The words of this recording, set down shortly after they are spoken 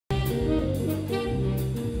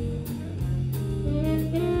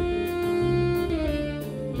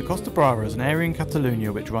Costa Brava is an area in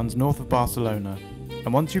Catalunya which runs north of Barcelona,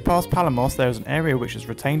 and once you pass Palamós there is an area which has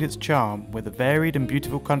retained its charm with a varied and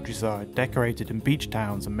beautiful countryside decorated in beach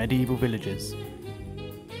towns and medieval villages.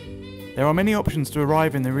 There are many options to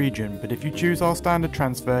arrive in the region, but if you choose our standard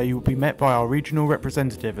transfer you will be met by our regional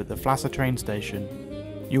representative at the Flassa train station.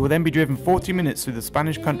 You will then be driven 40 minutes through the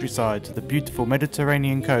Spanish countryside to the beautiful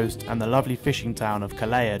Mediterranean coast and the lovely fishing town of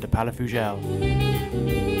Calella de Palafrugell.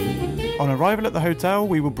 On arrival at the hotel,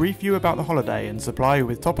 we will brief you about the holiday and supply you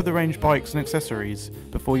with top-of-the-range bikes and accessories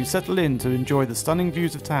before you settle in to enjoy the stunning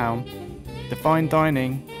views of town, the fine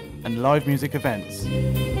dining and live music events.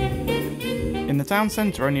 In the town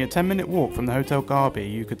centre, only a 10-minute walk from the Hotel Garbi,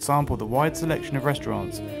 you could sample the wide selection of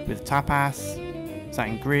restaurants with tapas,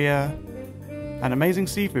 sangria and amazing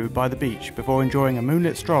seafood by the beach before enjoying a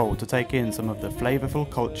moonlit stroll to take in some of the flavourful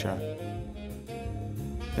culture.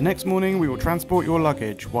 The next morning we will transport your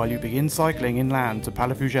luggage while you begin cycling inland to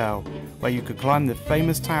Palafrugell, where you could climb the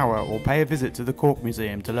famous tower or pay a visit to the Cork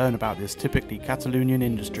Museum to learn about this typically Catalunian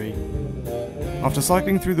industry. After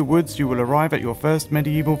cycling through the woods you will arrive at your first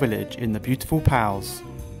medieval village in the beautiful Pals,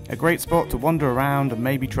 a great spot to wander around and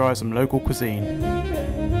maybe try some local cuisine.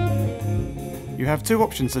 You have two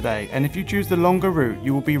options today, and if you choose the longer route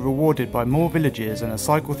you will be rewarded by more villages and a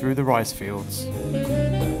cycle through the rice fields.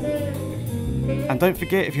 And don't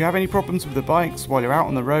forget, if you have any problems with the bikes while you're out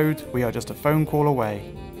on the road, we are just a phone call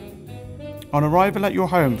away. On arrival at your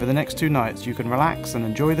home for the next 2 nights you can relax and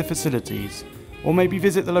enjoy the facilities, or maybe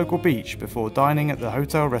visit the local beach before dining at the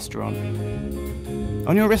hotel restaurant.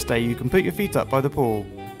 On your rest day you can put your feet up by the pool,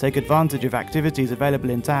 take advantage of activities available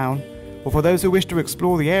in town, or for those who wish to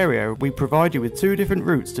explore the area we provide you with 2 different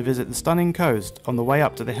routes to visit the stunning coast on the way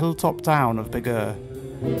up to the hilltop town of Begur.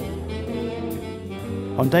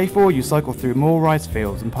 On day 4 you cycle through more rice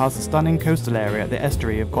fields and pass the stunning coastal area at the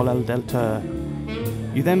estuary of Collell del Tur.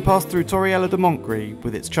 You then pass through Torriella de Montgrí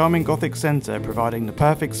with its charming Gothic centre providing the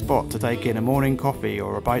perfect spot to take in a morning coffee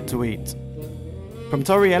or a bite to eat. From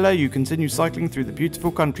Torriella you continue cycling through the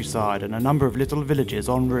beautiful countryside and a number of little villages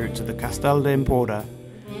en route to the Castel d'Empordà,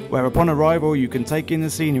 where upon arrival you can take in the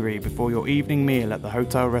scenery before your evening meal at the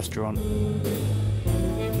hotel restaurant.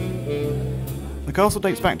 The castle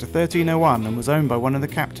dates back to 1301 and was owned by one of the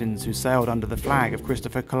captains who sailed under the flag of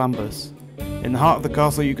Christopher Columbus. In the heart of the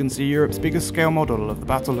castle you can see Europe's biggest scale model of the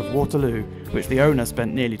Battle of Waterloo, which the owner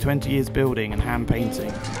spent nearly 20 years building and hand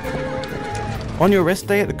painting. On your rest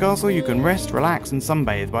day at the castle you can rest, relax and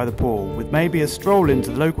sunbathe by the pool, with maybe a stroll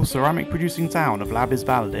into the local ceramic producing town of La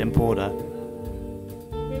Bisbal de Empordà.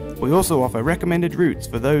 We also offer recommended routes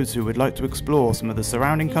for those who would like to explore some of the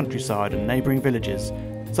surrounding countryside and neighbouring villages,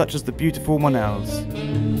 such as the beautiful Monells.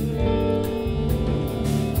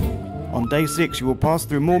 On day 6 you will pass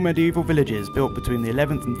through more medieval villages built between the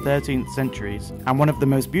 11th and 13th centuries, and one of the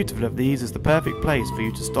most beautiful of these is the perfect place for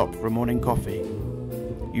you to stop for a morning coffee.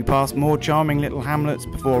 You pass more charming little hamlets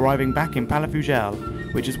before arriving back in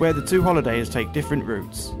Palafrugell, which is where the 2 holidays take different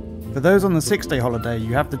routes. For those on the 6-day holiday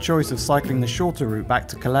you have the choice of cycling the shorter route back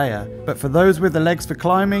to Calella, but for those with the legs for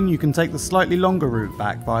climbing you can take the slightly longer route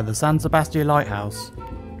back via the San Sebastian lighthouse.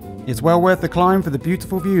 It's well worth the climb for the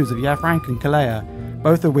beautiful views of Llafranc and Calella,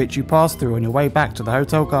 both of which you pass through on your way back to the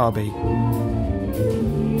Hotel Garbi.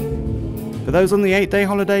 For those on the 8-day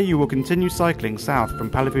holiday you will continue cycling south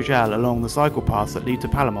from Palafrugell along the cycle paths that lead to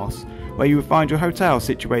Palamós, where you will find your hotel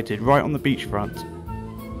situated right on the beachfront.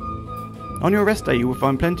 On your rest day you will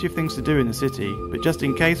find plenty of things to do in the city, but just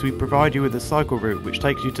in case we provide you with a cycle route which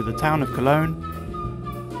takes you to the town of Cologne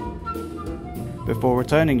before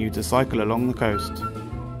returning you to cycle along the coast.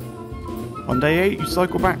 On day 8 you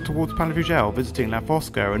cycle back towards Palafrugell, visiting La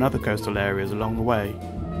Fosca and other coastal areas along the way.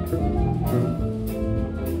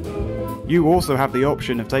 You also have the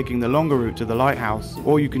option of taking the longer route to the lighthouse,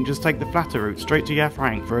 or you can just take the flatter route straight to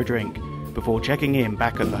Llafranc for a drink, before checking in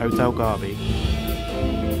back at the Hotel Garbi.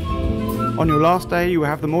 On your last day you will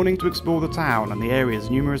have the morning to explore the town and the area's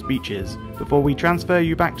numerous beaches, before we transfer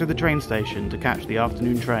you back to the train station to catch the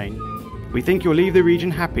afternoon train. We think you'll leave the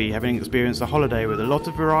region happy, having experienced a holiday with a lot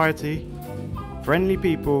of variety, friendly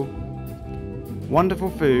people, wonderful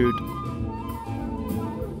food,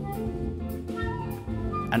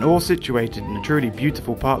 and all situated in a truly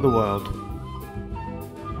beautiful part of the world.